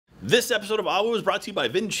This episode of AHWU is brought to you by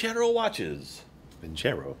Vincero Watches.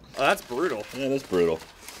 Vincero. Oh, that's brutal. Yeah, that's brutal.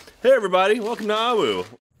 Hey everybody, welcome to AHWU.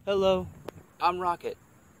 Hello, I'm Rocket,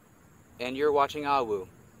 and you're watching AHWU.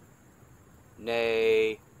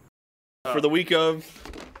 Nay. For the week of,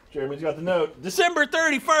 Jeremy's got the note, December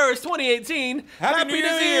 31st, 2018. Happy New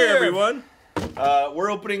Year, everyone. We're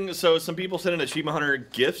opening, so some people sent in Achievement Hunter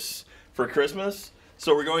gifts for Christmas.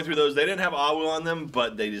 So we're going through those. They didn't have AHWU on them,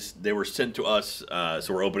 but they were sent to us.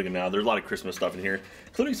 So we're opening them now. There's a lot of Christmas stuff in here,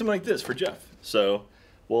 including something like this for Jeff. So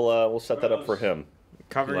we'll set that up for him.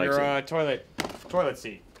 Cover your toilet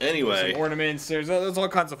seat. Anyway, some ornaments. There's all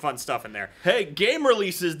kinds of fun stuff in there. Hey, game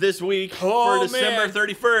releases this week for December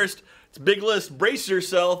 31st. It's a big list. Brace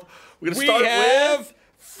yourself. We're gonna start with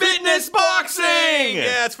Fitness Boxing.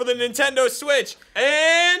 Yeah, it's for the Nintendo Switch.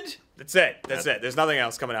 And that's it. That's it. There's nothing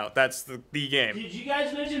else coming out. That's the game. Did you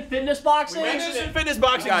guys mention Fitness Boxing? We mentioned Fitness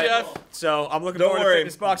Boxing, Jeff. So I'm looking forward to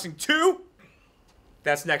Fitness Boxing 2.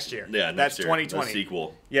 That's next year. Yeah, that's year. 2020. That's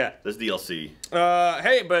sequel. Yeah. That's DLC.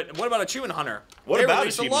 Hey, but what about Achievement Hunter? They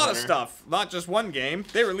release a lot of stuff, not just one game.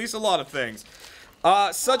 They release a lot of things.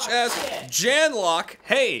 Such as Janlock.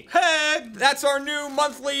 Hey, that's our new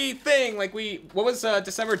monthly thing. Like what was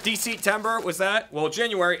December? December was that? Well,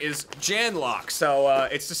 January is Janlock. So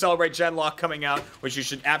it's to celebrate Janlock coming out, which you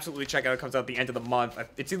should absolutely check out. It comes out at the end of the month.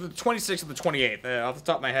 It's either the 26th or the 28th. Off the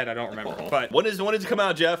top of my head, I don't remember. But when does it come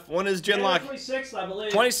out, Jeff? When is Janlock? 26th, I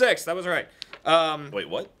believe. 26th. That was right. Wait,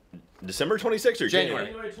 what? December 26th or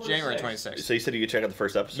January? January 26th. So you said you could check out the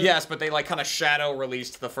first episode? Yes, but they like kind of shadow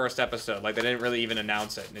released the first episode. Like they didn't really even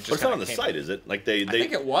announce it. And it just but it's not on the site, is it? Like I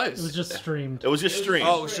think it was. It was just streamed. It was just streamed.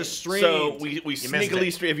 Oh, it was just streamed. So we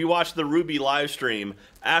sneakily streamed. If you watch the Ruby live stream,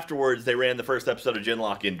 afterwards they ran the first episode of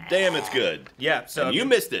Genlock, and damn, it's good. Yeah, so and you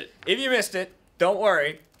missed it. If you missed it, don't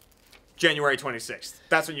worry. January 26th.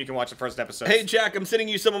 That's when you can watch the first episode. Hey, Jack, I'm sending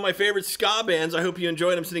you some of my favorite ska bands. I hope you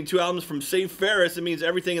enjoyed. I'm sending 2 albums from Save Ferris. It means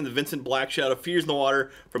everything in the Vincent Black Shadow, Fears in the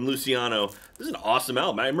Water from Luciano. This is an awesome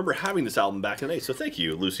album. I remember having this album back in the day, so thank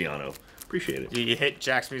you, Luciano. Appreciate it. You hit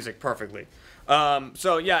Jack's music perfectly.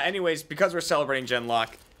 So, yeah, anyways, because we're celebrating Genlock,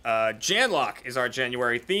 Janlock is our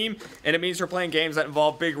January theme, and it means we're playing games that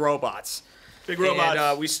involve big robots. Big robots.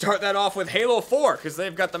 And we start that off with Halo 4 because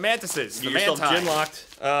they've got the mantises. Get yourself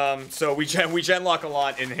Genlocked. So we Genlock a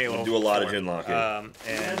lot in Halo. We do a lot of Genlocking.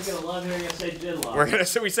 And I'm gonna love hearing you say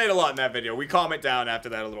Genlock. We say it a lot in that video. We calm it down after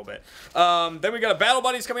that a little bit. Then we got a Battle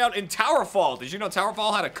Buddies coming out in Towerfall. Did you know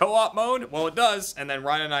Towerfall had a co-op mode? Well, it does. And then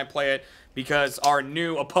Ryan and I play it because our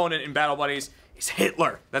new opponent in Battle Buddies is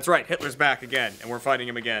Hitler. That's right. Hitler's back again, and we're fighting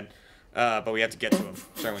him again. But we have to get to him.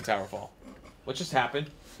 Starting with Towerfall. What just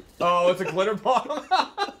happened? Oh, it's a glitter bomb.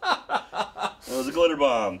 It was a glitter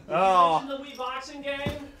bomb. Did you mention the Wii boxing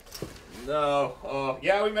game? No. Oh,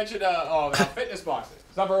 yeah, we mentioned Fitness Boxing.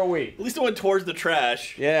 It's not for a Wii. At least it went towards the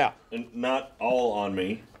trash. Yeah. And not all on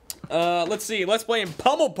me. Let's see. Let's play in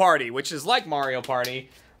Pummel Party, which is like Mario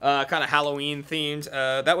Party, kind of Halloween themed.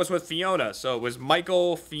 That was with Fiona. So it was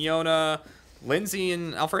Michael, Fiona, Lindsay,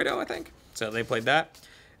 and Alfredo, I think. So they played that.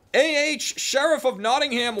 Sheriff of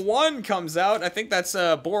Nottingham 1 comes out. I think that's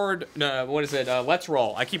board. What is it? Let's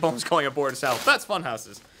Roll. I keep almost calling it Board as Hell. That's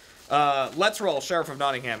Funhouses. Let's Roll, Sheriff of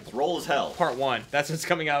Nottingham. Roll as Hell. Part 1. That's what's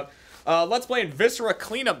coming out. Let's play in Viscera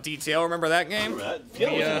Cleanup Detail. Remember that game?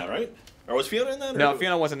 Fiona was in that, right? Or was Fiona in that? No,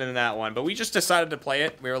 Fiona wasn't in that one. But we just decided to play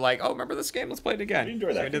it. We were like, oh, remember this game? Let's play it again. We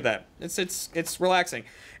enjoyed that. So we did that. It's relaxing.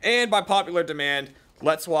 And by popular demand,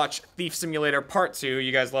 let's watch Thief Simulator Part 2.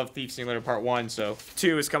 You guys love Thief Simulator Part 1, so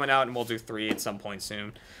 2 is coming out, and we'll do 3 at some point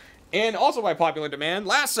soon. And also by popular demand,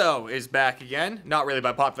 Lasso is back again. Not really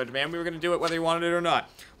by popular demand. We were going to do it whether you wanted it or not.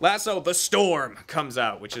 Lasso The Storm comes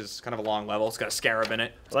out, which is kind of a long level. It's got a scarab in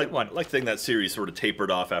it. It's I like one. to think that series sort of tapered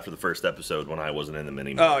off after the first episode when I wasn't in them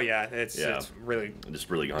anymore. Oh, yeah. It's really just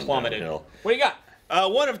really gone plummeted. downhill. What do you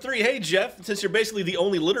got? 1 of 3. Hey, Jeff, since you're basically the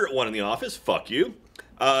only literate one in the office, fuck you.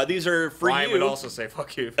 These are for Ryan you. would also say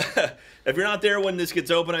fuck you. If you're not there when this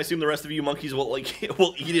gets open, I assume the rest of you monkeys will eat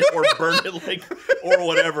it or burn it or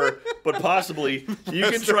whatever. But possibly you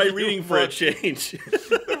can try reading for a change.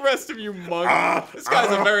 The rest of you monkeys. This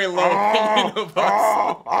guy's a very low opinion of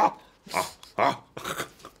us.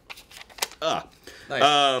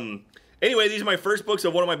 Nice. Anyway, these are my first books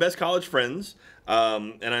of one of my best college friends.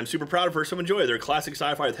 And I'm super proud of her, so enjoy. They're classic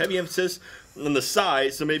sci-fi with heavy emphasis on the sci,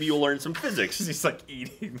 so maybe you'll learn some physics. He's like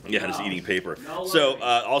eating. Yeah, just eating paper. So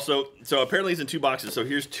apparently he's in 2 boxes. So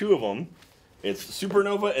here's 2 of them. It's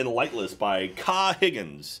Supernova and Lightless by Ka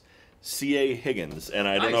Higgins, C.A. Higgins. And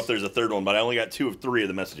I don't know if there's a third one, but I only got 2 of 3 of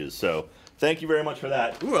the messages. So thank you very much for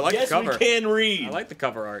that. Ooh, I like the cover. Yes, we can read. I like the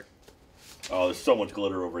cover art. Oh, there's so much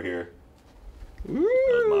glitter over here. Ooh.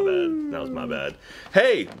 That was my bad. was my bad.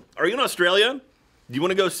 Hey, are you in Australia? Do you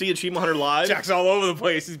want to go see Achievement Hunter live? Jack's all over the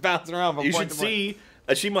place. He's bouncing around from You point should to point. see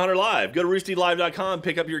Achievement Hunter live. Go to roostylive.com,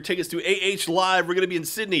 pick up your tickets to AH Live. We're going to be in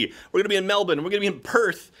Sydney. We're going to be in Melbourne. We're going to be in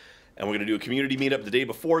Perth. And we're going to do a community meetup the day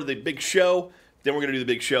before the big show. Then we're going to do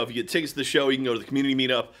the big show. If you get tickets to the show, you can go to the community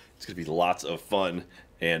meetup. It's going to be lots of fun.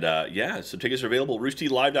 And yeah, so tickets are available at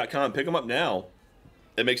roostylive.com. Pick them up now.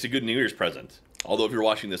 It makes a good New Year's present. Although if you're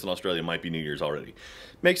watching this in Australia, it might be New Year's already.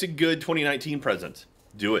 Makes a good 2019 present.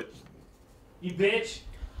 Do it. You bitch.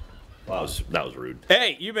 Wow, that was rude.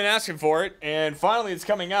 Hey, you've been asking for it, and finally it's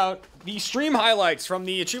coming out. The stream highlights from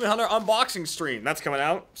the Achievement Hunter unboxing stream. That's coming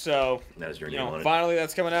out. So, That is your name on it. finally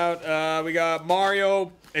that's coming out. We got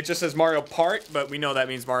Mario. It just says Mario Part, but we know that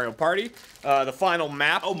means Mario Party. The final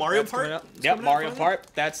map. Oh, Mario that's Part? coming out. It's Yep, coming out Mario finally? Part.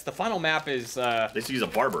 That's the final map is. They used to use a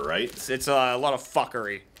barber, right? It's a lot of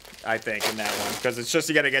fuckery, I think, in that one, because it's just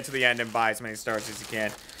you got to get to the end and buy as many stars as you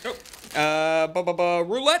can.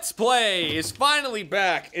 Roulette's Play is finally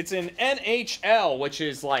back. It's in NHL, which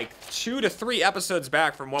is like 2 to 3 episodes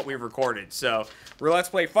back from what we recorded. So Roulette's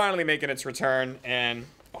Play finally making its return, and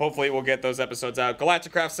hopefully we'll get those episodes out.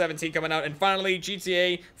 Galacticraft 17 coming out, and finally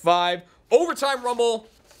GTA 5 Overtime Rumble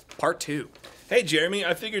Part 2. Hey, Jeremy,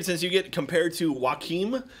 I figured since you get compared to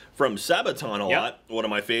Joaquin from Sabaton a lot, one of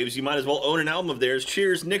my faves, you might as well own an album of theirs.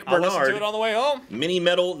 Cheers, Nick I'll Bernard. listen to it on the way home. Mini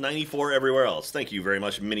Metal 94 everywhere else. Thank you very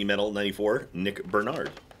much, Mini Metal 94, Nick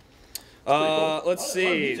Bernard. Let's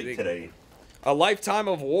see. Today. A Lifetime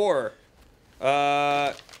of War.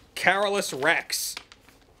 Carolus Rex.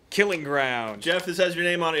 Killing Ground. Jeff, this has your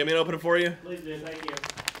name on it. You want me to open it for you? Please do, thank you.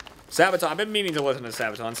 Sabaton. I've been meaning to listen to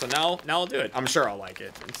Sabaton, so now I'll do it. I'm sure I'll like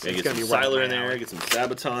it. It's Yeah, get gonna some be right up Siler my in there, alley. get some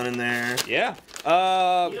Sabaton in there. Yeah.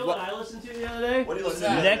 You know what I listened to the other day? What do you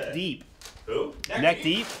listen to? Neck Deep. Who? Neck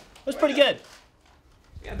Deep. It was pretty good.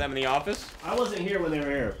 Yeah, them in the office. I wasn't here when they were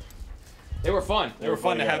here. They were fun. They were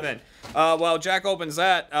fun to have guys. in. While Jack opens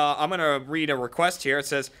that, I'm gonna read a request here. It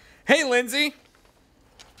says, "Hey Lindsay,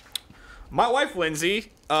 my wife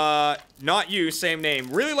Lindsay, not you, same name,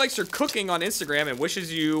 really likes your cooking on Instagram and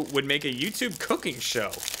wishes you would make a YouTube cooking show.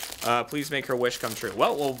 Please make her wish come true."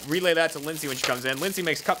 Well, we'll relay that to Lindsay when she comes in. Lindsay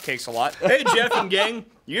makes cupcakes a lot. Hey, Jeff and gang.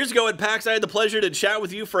 Years ago at PAX, I had the pleasure to chat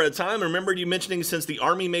with you for a time. I remembered you mentioning since the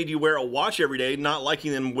Army made you wear a watch every day, not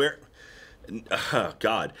liking them wear...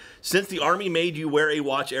 God. Since the Army made you wear a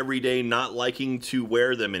watch every day, not liking to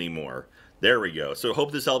wear them anymore. There we go. So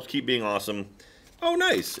hope this helps keep being awesome. Oh,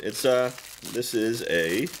 nice. It's, this is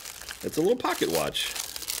it's a little pocket watch.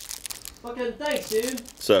 Fucking thanks, dude.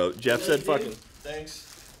 So Jeff said Thank fucking... you. Thanks.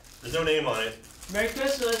 There's no name on it. Merry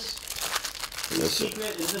Christmas. Yes.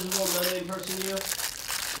 Secret, invisible, no-name person you.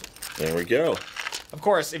 There we go. Of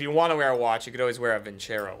course, if you want to wear a watch, you could always wear a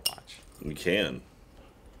Vincero watch. We can.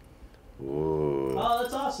 Ooh. Oh,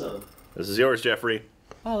 that's awesome. This is yours, Jeffrey.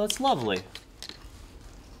 Oh, that's lovely.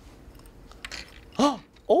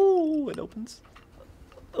 Oh, it opens.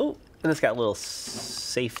 Oh, and it's got a little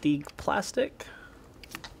safety plastic.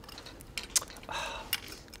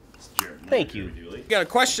 Thank you. We got a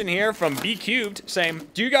question here from B Cubed saying,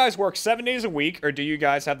 "Do you guys work 7 days a week, or do you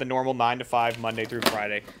guys have the normal 9 to 5 Monday through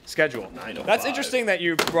Friday schedule?" 9 to That's 5. interesting that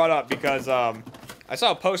you brought up because I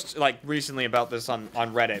saw a post like recently about this on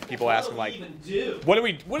Reddit. People asking like, What do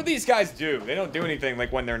we even do? what do these guys do? They don't do anything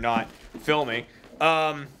like when they're not filming.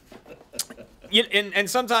 And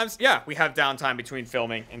sometimes, yeah, we have downtime between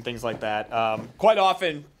filming and things like that. Quite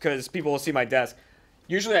often, because people will see my desk.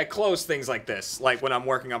 Usually I close things like this, like when I'm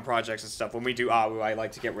working on projects and stuff. When we do AHWU, I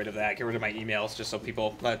like to get rid of that, get rid of my emails, just so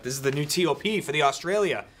people, this is the new TOP for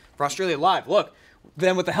Australia Live. Look,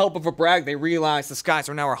 then with the help of a brag, they realize the skies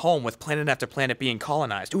are now our home with planet after planet being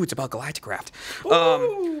colonized. Ooh, it's about Galacticraft.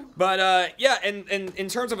 Yeah, and in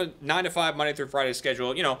terms of a 9 to 5 Monday through Friday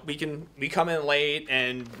schedule, you know, we come in late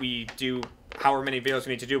and we do however many videos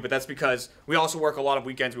we need to do, but that's because we also work a lot of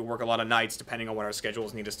weekends, we work a lot of nights, depending on what our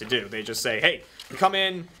schedules need us to do. They just say, hey, come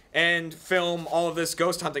in and film all of this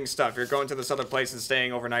ghost hunting stuff. You're going to this other place and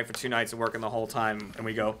staying overnight for 2 nights and working the whole time. And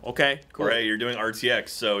we go, okay, cool. Right, you're doing RTX,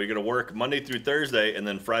 so you're going to work Monday through Thursday, and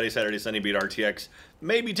then Friday, Saturday, Sunday beat RTX.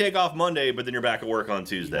 Maybe take off Monday, but then you're back at work on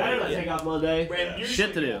Tuesday. Why did I take off Monday? And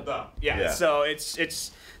Shit to do. Yeah, so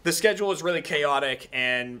it's the schedule is really chaotic,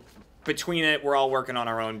 and between it, we're all working on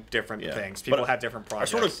our own different things. People have different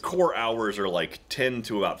projects. Our sort of core hours are like 10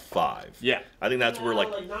 to about 5. Yeah. I think that's where like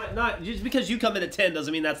not just because you come in at 10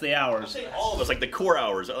 doesn't mean that's the I'm hours. saying all of us, like the core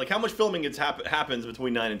hours. Like how much filming happens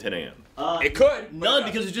between 9 and 10 a.m. It could. but None, it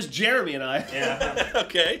because it's just Jeremy and I. Yeah.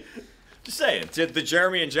 Okay. Just saying. The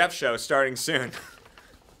Jeremy and Jeff show starting soon.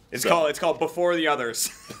 It's called Before the Others.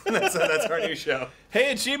 that's our new show.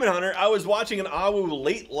 Hey, Achievement Hunter, I was watching an AHWU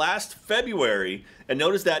late last February and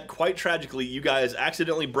noticed that, quite tragically, you guys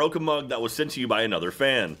accidentally broke a mug that was sent to you by another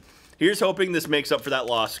fan. Here's hoping this makes up for that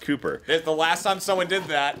loss, Cooper. The last time someone did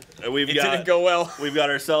that, it didn't go well. We've got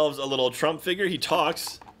ourselves a little Trump figure. He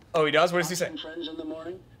talks. Oh, he does? What does he say? Friends in the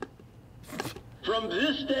morning. From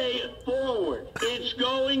this day forward, it's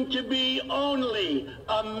going to be only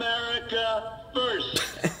America first.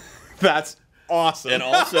 That's awesome. And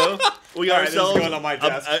also, we got ourselves going on my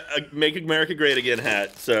desk. a Make America Great Again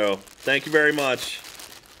hat. So, thank you very much.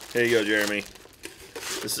 Here you go, Jeremy.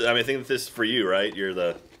 I think this is for you, right? You're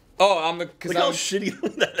the... Oh, I'm the... Look how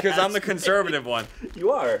shitty that Because I'm the conservative one. You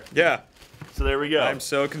are. Yeah. So there we go. I'm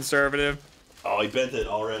so conservative. Oh, he bent it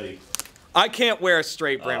already. I can't wear a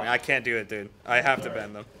straight brim. I can't do it, dude. I have to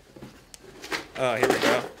bend them. Oh, here we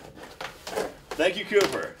go. Thank you,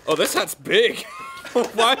 Cooper. Oh, this hat's big.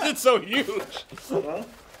 Why is it so huge?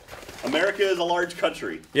 America is a large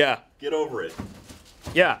country. Yeah. Get over it.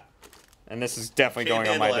 Yeah. And this is definitely going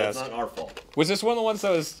on my desk. It's not our fault. Was this one of the ones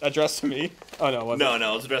that was addressed to me? Oh, no, it wasn't.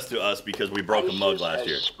 No, it's addressed to us because we broke a mug last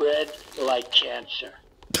year. Spread like cancer.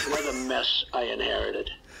 What a mess I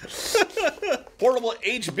inherited. Portable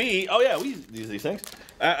HB. Oh yeah, we use these things.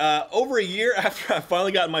 Over a year after I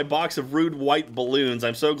finally got my box of rude white balloons,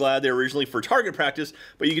 I'm so glad they were originally for target practice,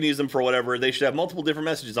 but you can use them for whatever. They should have multiple different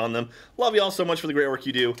messages on them. Love you all so much for the great work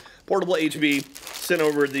you do. Portable HB sent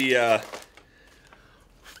over the.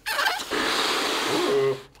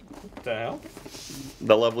 What the hell?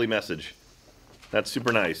 The lovely message. That's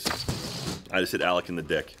super nice. I just hit Alec in the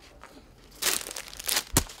dick.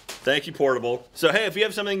 Thank you, Portable. So, hey, if you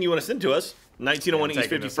have something you want to send to us, 1901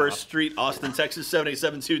 East 51st Street, Austin, Texas,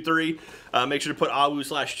 78723. Make sure to put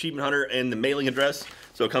AHWU/Achievement Hunter in the mailing address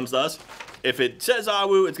so it comes to us. If it says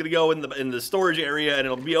AHWU, it's going to go in the storage area and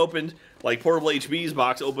it'll be opened like Portable HB's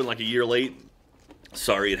box opened like a year late.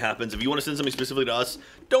 Sorry, it happens. If you want to send something specifically to us,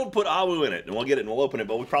 don't put AHWU in it, and we'll get it and we'll open it,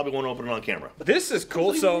 but we probably won't open it on camera. This is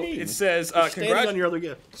cool. So it says, congrats on your other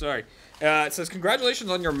gift. Sorry. It says,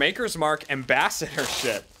 congratulations on your Maker's Mark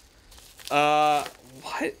ambassadorship.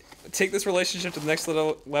 What? Take this relationship to the next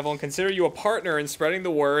level and consider you a partner in spreading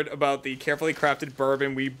the word about the carefully crafted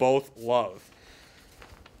bourbon we both love.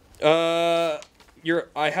 I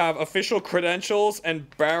have official credentials and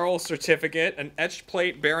barrel certificate, an etched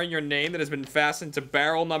plate bearing your name that has been fastened to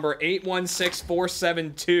barrel number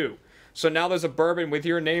 816472. So now there's a bourbon with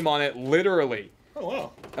your name on it, literally.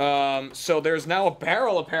 Oh, wow. So there's now a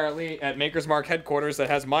barrel, apparently, at Maker's Mark headquarters that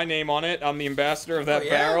has my name on it. I'm the ambassador of that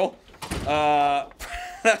barrel.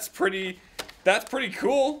 That's pretty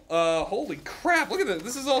cool. Holy crap, look at this.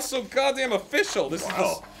 This is all so goddamn official. This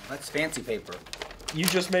is That's fancy paper. You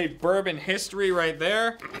just made bourbon history right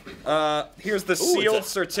there. Here's the sealed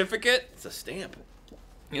certificate. It's a stamp.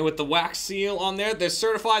 And with the wax seal on there, this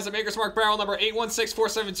certifies that Maker's Mark barrel number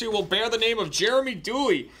 816472 will bear the name of Jeremy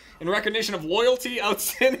Dooley in recognition of loyalty,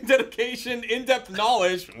 outstanding dedication, in-depth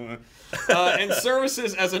knowledge, and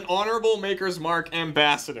services as an honorable Maker's Mark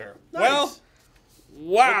ambassador. Nice. Well,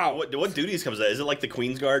 wow. What duties comes that? Is it like the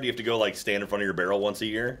Queen's Guard? Do you have to go like stand in front of your barrel once a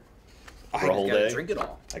year? For a whole day? Drink it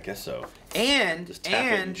all. I guess so. And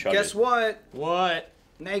chug guess it. what? What?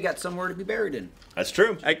 Now you got somewhere to be buried in. That's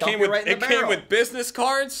true. It came with business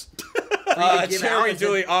cards. Jeremy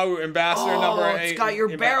Dooley, ambassador number 8. It's got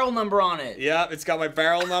your barrel number on it. Yeah, it's got my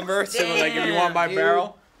barrel number. So like, if you want my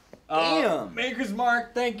barrel. Damn. Maker's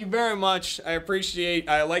Mark, thank you very much. I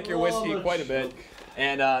like your whiskey quite a bit.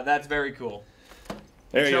 And that's very cool.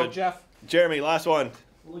 There you go. Jeff. Jeremy, last one.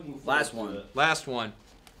 Last one. Last one.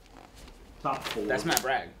 Top 4. That's Matt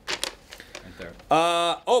Bragg. Right there.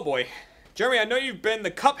 Oh boy. Jeremy, I know you've been the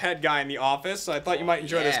Cuphead guy in the office, so I thought you might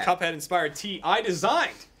enjoy this Cuphead-inspired tea I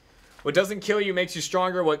designed. What doesn't kill you makes you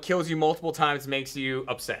stronger. What kills you multiple times makes you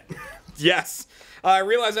upset. Yes. I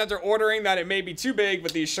realized after ordering that it may be too big,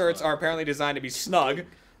 but these shirts are apparently designed to be snug.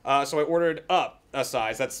 So I ordered up a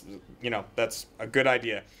size. That's a good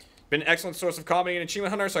idea. Been an excellent source of comedy and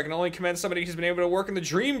achievement hunter, so I can only commend somebody who's been able to work in the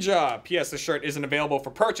dream job. P.S. This shirt isn't available for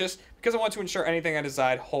purchase because I want to ensure anything I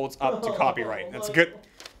decide holds up to copyright. That's good.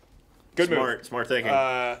 Good move. Smart thinking.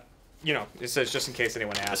 It says just in case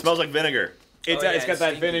anyone asks. It smells like vinegar. It's got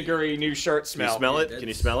that vinegary new shirt smell. Can you smell it? Can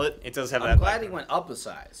you smell it? It does have that. I'm glad he went up a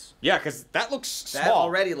size. Yeah, because that looks small. That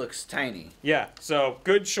already looks tiny. Yeah, so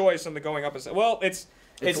good choice on the going up a size. Well, it's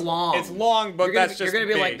long. It's long, but you're gonna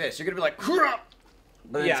be like this. You're gonna be like.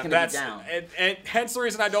 But yeah, it's gonna be down. And hence the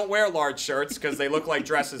reason I don't wear large shirts, because they look like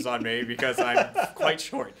dresses on me because I'm quite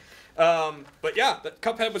short. But yeah,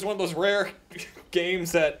 Cuphead was one of those rare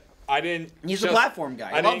games that I didn't. He's a platform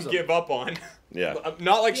guy. I didn't give up on. Yeah.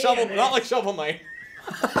 Not like Shovel Knight.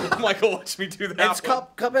 Michael watched me do that.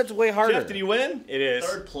 Cuphead's way harder. Jeff, did he win? It is.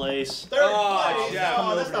 Third place. Third place. yeah.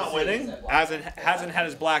 Oh, that's not winning. Hasn't had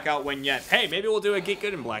his blackout win yet. Hey, maybe we'll do a Get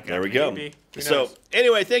Good in blackout. There we go. Maybe. So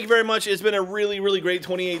anyway, thank you very much. It's been a really, really great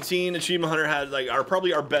 2018. Achievement Hunter had like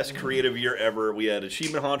probably our best creative year ever. We had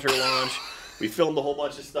Achievement Hunter launch. We filmed a whole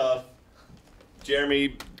bunch of stuff.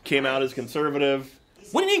 Jeremy came out as conservative.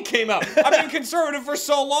 What do you mean came out? I've been conservative for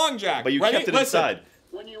so long, Jack. But you kept it inside.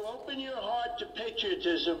 When you open your heart to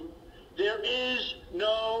patriotism, there is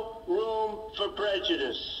no room for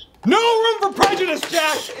prejudice. No room for prejudice,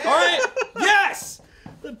 Jack. All right. Yes.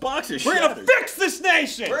 The box is We're shattered. gonna fix this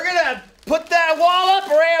nation. We're gonna put that wall up,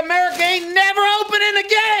 or America ain't never opening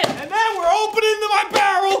again. And then we're opening my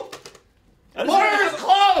barrel. Borders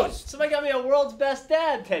closed. Somebody got me a world's best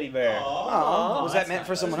dad teddy bear. Oh, was that meant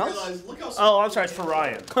for someone else? Oh, I'm sorry, it's for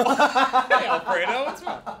Ryan. Hey, Alfredo. What's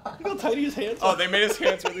wrong? Look how tiny his hands Oh, are. they made his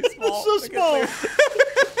hands really small. So small.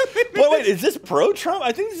 Wait, is this pro-Trump?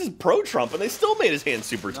 I think this is pro-Trump, and they still made his hands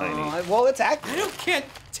super tiny. Well, it's I can't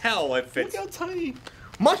tell if Look it's how tiny.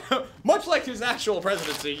 much like his actual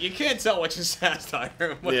presidency. You can't tell which is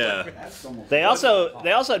satire. Yeah. They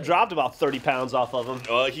also dropped about 30 pounds off of him.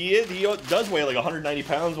 He does weigh like 190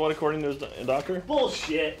 pounds, what according to his doctor?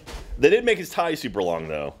 Bullshit. They did make his tie super long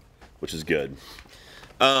though, which is good.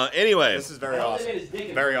 Anyway, This is very awesome.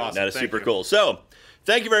 Very awesome. that is Thank super you. cool. So,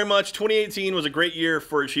 thank you very much. 2018 was a great year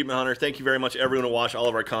for Achievement Hunter. Thank you very much, everyone who watched all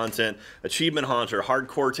of our content. Achievement Hunter,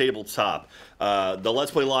 Hardcore Tabletop, the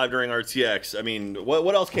Let's Play Live during RTX. I mean,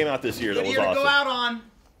 what else came out this year that was Good year to awesome? go out on.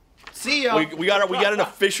 See ya. We got an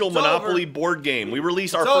official It's Monopoly over. board game. We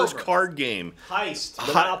released our It's first over. card game. Heist.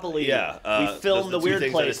 Monopoly. Yeah, we those filmed are The the two Weird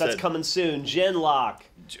things that I Place. That's said. coming soon. Genlock.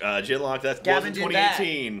 Genlock, that Gavin was in did that.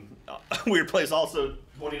 2018. Weird Place also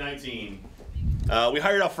 2019. We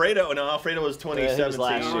hired Alfredo. No, Alfredo was 2017. was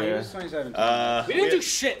last year. We didn't do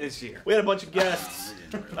shit this year. We had a bunch of guests.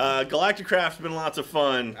 Galactic Craft's been lots of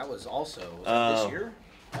fun. That was also this year.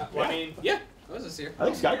 I mean, yeah, it was this year. I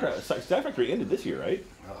think Sky Factory ended this year, right?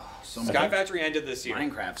 Sky Factory ended this year.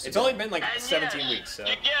 Minecraft's It's only been like 17 yes, weeks. So.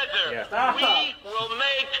 Together, Yeah. we will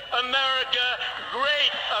make America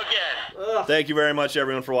great again. Thank you very much,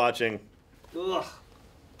 everyone, for watching. Ugh.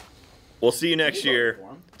 We'll see you next year.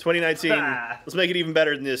 2019. Let's make it even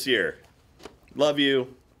better than this year. Love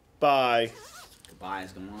you. Bye. Goodbye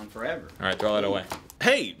is going on forever. All right, throw that away.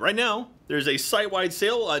 Hey, right now, there's a site-wide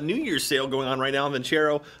sale, a New Year's sale going on right now in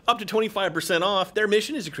Vincero, up to 25% off. Their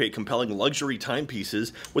mission is to create compelling luxury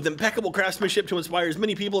timepieces with impeccable craftsmanship to inspire as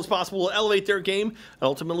many people as possible to elevate their game and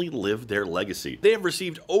ultimately live their legacy. They have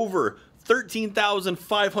received over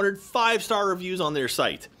 13,500 5-star reviews on their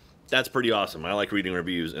site. That's pretty awesome. I like reading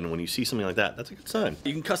reviews, and when you see something like that, that's a good sign.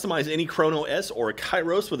 You can customize any Chrono S or a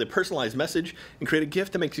Kairos with a personalized message and create a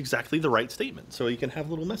gift that makes exactly the right statement. So you can have a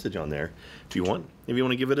little message on there if you want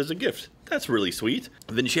to give it as a gift. That's really sweet.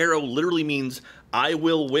 Vincero literally means I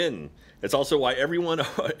will win. It's also why every one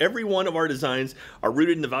of our designs are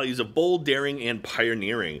rooted in the values of bold, daring, and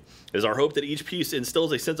pioneering. It is our hope that each piece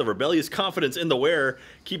instills a sense of rebellious confidence in the wearer,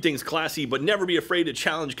 keep things classy, but never be afraid to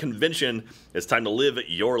challenge convention. It's time to live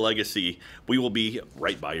your legacy. We will be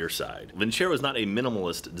right by your side. Vincero is not a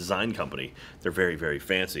minimalist design company. They're very, very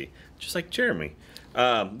fancy, just like Jeremy.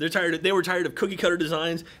 They were tired of cookie cutter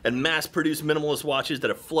designs and mass-produced minimalist watches that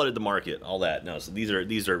have flooded the market. All that. No, so these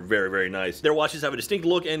are very, very nice. Their watches have a distinct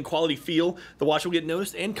look and quality feel. The watch will get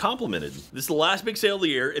noticed and complimented. This is the last big sale of the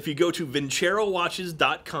year. If you go to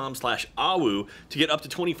vincerowatches.com/AHWU to get up to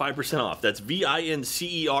 25% off. That's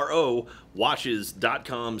VINCERO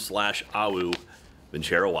watches.com/AHWU.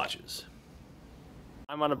 Vincero Watches.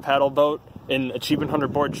 I'm on a paddle boat in Achievement Hunter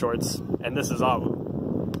board shorts, and this is AHWU.